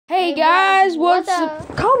Hey guys, what's up?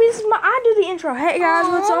 Kobe, this is I do the intro. Hey guys,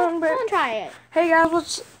 what's on? Don't try it. Hey guys,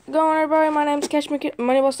 what's going on, everybody? My name is Catch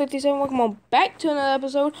Moneyball67. Welcome on back to another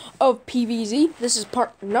episode of PVZ. This is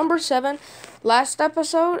part number 7. Last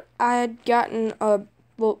episode, I had gotten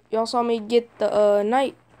well, y'all saw me get the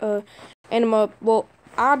night anima. Well,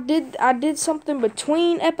 I did something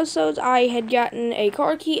between episodes. I had gotten a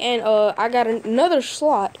car key and I got another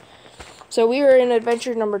slot. So we were in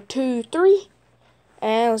adventure number 2, 3.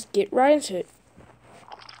 And let's get right into it.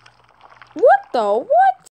 What the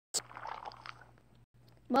what?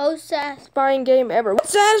 Most Satisfying game ever. What's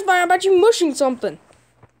satisfying about you mushing something?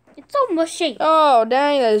 It's so mushy. Oh,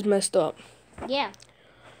 dang, that is messed up. Yeah.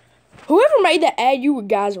 Whoever made that ad, you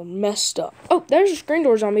guys are messed up. Oh, there's a screen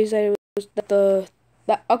door zombie. Said it was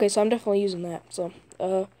okay, so I'm definitely using that. So,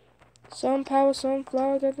 some power, some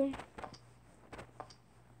flower, got them.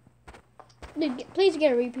 Dude, please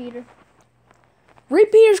get a repeater.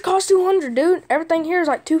 Repeaters cost 200, dude. Everything here is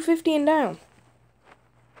like 250 and down.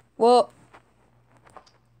 Well,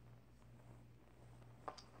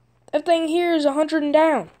 everything here is 100 and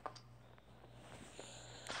down.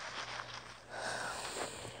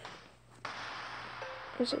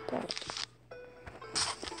 Where's it point?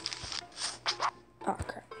 Oh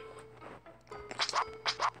crap!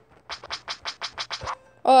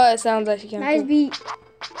 Oh, it sounds like you can. Nice beat.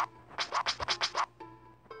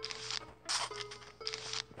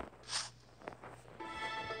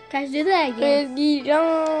 Guys, do that again.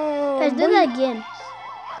 Guys, do that again.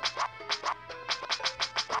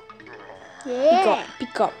 Yeah.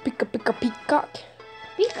 Peacock. Peacock.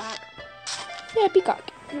 Yeah, peacock.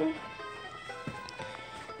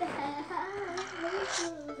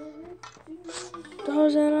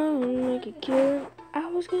 Stars that I wanna make it kill. I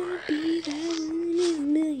was gonna be that one in a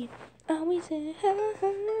million. Always had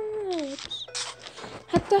hopes.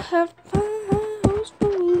 Had to have hopes for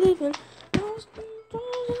living.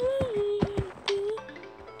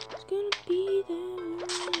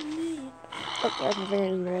 Oh, there's my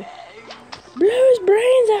fingers in the way. Blow his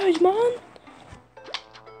brains out, his mom.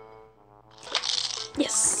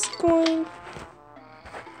 Yes, coin.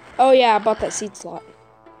 Oh yeah, I bought that seed slot.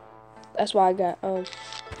 That's why I got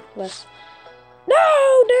less.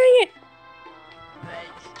 No, dang it.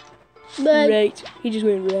 Right. He just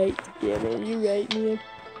went right. Yeah, man, you're right, man.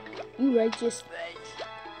 You righteous.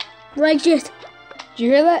 Righteous. Did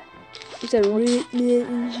you hear that? He said right,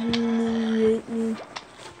 man.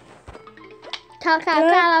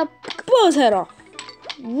 Blow his head off.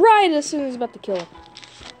 Right as soon as he's about to kill him.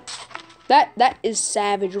 That is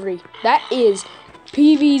savagery. That is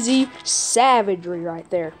PVZ savagery right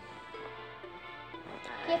there.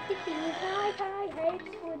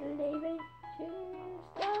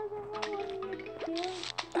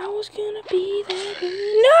 I was gonna be there.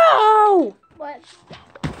 No! What?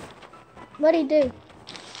 What'd he do?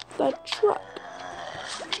 The truck.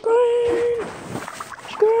 Screen.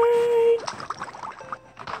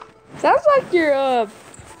 Sounds like you're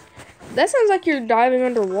that sounds like you're diving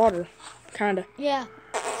underwater. Kinda. Yeah.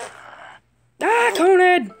 Ah,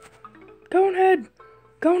 Conehead! Conehead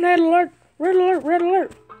alert! Red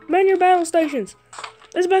alert! Man your battle stations!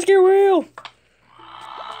 This best get real!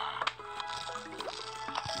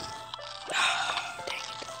 Oh, dang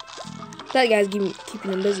it. That guy's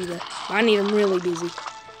keeping him busy though. I need him really busy.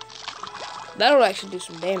 That'll actually do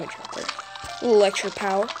some damage right there. A little extra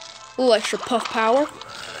power. A little extra puff power.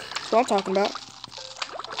 That's what I'm talking about.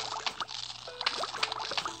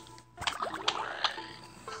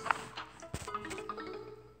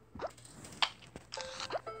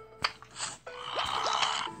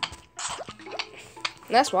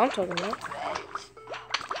 That's what I'm talking about.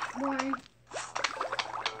 Why?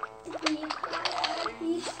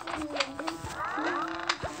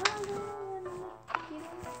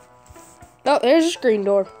 Oh, there's a screen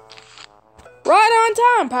door. Right on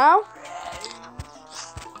time, pal.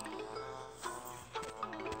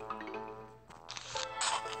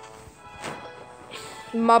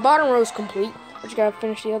 My bottom row's complete. I just gotta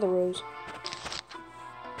finish the other rows.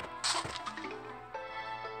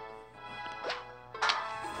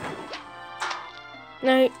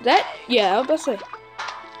 No, yeah, I was about to say.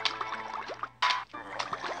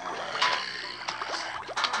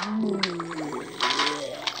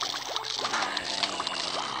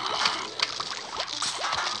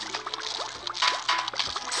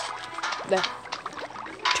 There.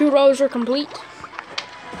 2 rows are complete.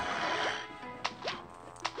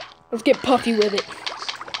 Let's get puffy with it.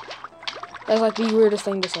 That's like the weirdest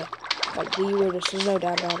thing to say. Like the weirdest, there's no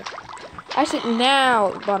doubt about it. I said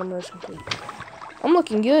now bottom row's complete. I'm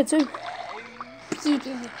looking good too.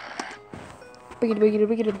 Biggity,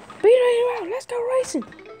 wow, let's go racing.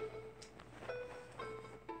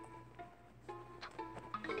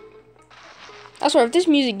 I swear, if this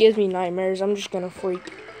music gives me nightmares, I'm just gonna freak.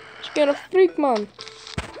 Just gonna freak, man.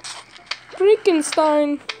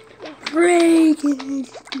 Freakenstein.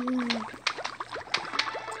 Freakenstein.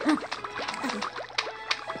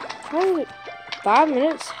 How is it? 5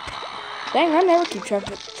 minutes? Dang, I never keep track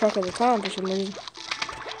of the time for some reason.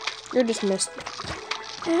 You're dismissed.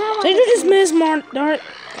 So you're dismissed, Mark. Darn it.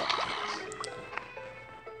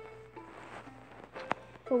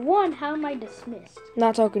 For one, how am I dismissed?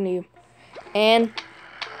 Not talking to you. And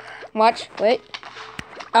watch. Wait.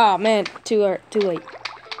 Oh man, too late.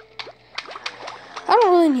 I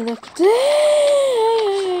don't really need that.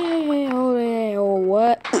 Oh,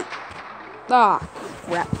 what? Ah,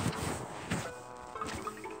 crap.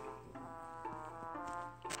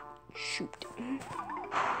 Shoot.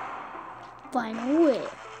 Final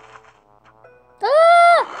whip.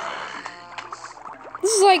 Ah!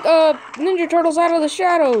 This is like Ninja Turtles Out of the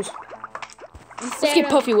Shadows. Let's get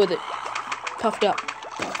puffy with it. Puffed up.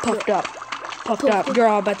 Puffed up. Puffed up. You're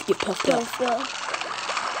all about to get puffed up.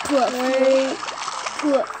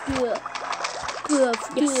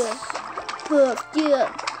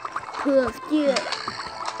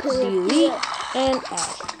 Delete and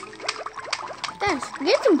add. Guys,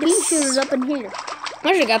 get some bean shooters up in here. I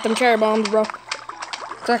actually got them cherry bombs, bro.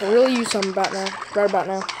 So I can really use some right about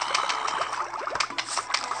now.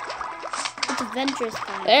 It's adventurous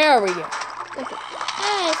time. There we go. Okay.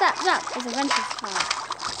 Hey, stop. It's adventurous time.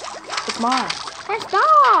 It's mine. Hey,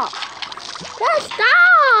 stop! Hey,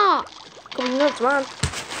 stop! Come on, it's mine.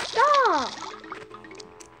 Stop!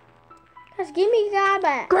 Guys, give me Kai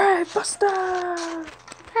back. Grave Buster!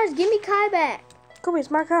 Guys, give me Kai back. Come here, it's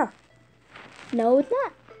my car. No, it's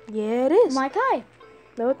not. Yeah, it is. My Kai.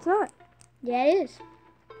 No, it's not. Yeah, it is.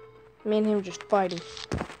 Me and him just fighting.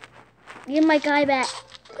 Give my Kai back.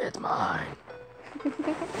 It's mine.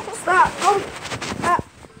 Stop! Oh! Ah.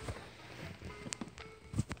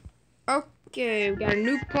 Okay, we got a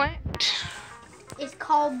new plant. It's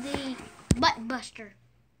called the Butt Buster.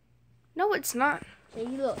 No, it's not. See,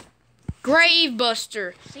 look. Grave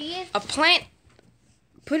Buster. See it? A plant.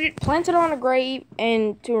 Plant it on a grave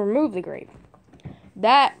and to remove the grave.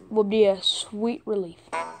 That will be a sweet relief.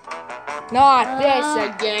 Not this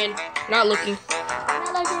again. Not looking.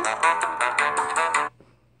 Not looking.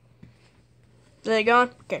 Is it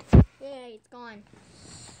gone? Okay. Yeah, it's gone.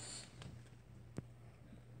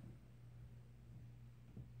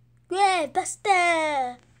 Grave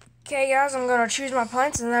Buster. Okay, guys, I'm gonna choose my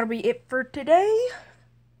plants, and that'll be it for today.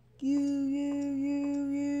 You.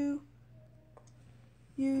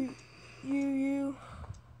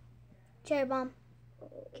 Cherry bomb.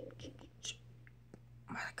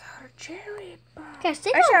 I got a cherry bomb. Okay,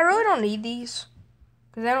 Actually, I really don't need these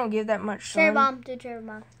because they don't give that much sun. Cherry bomb. Do cherry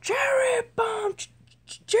bomb. Cherry bomb.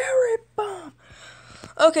 Cherry bomb.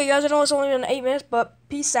 Okay, guys, I know it's only been 8 minutes, but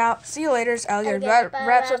peace out. See you later. Alligator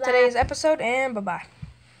wraps up today's episode, and bye-bye.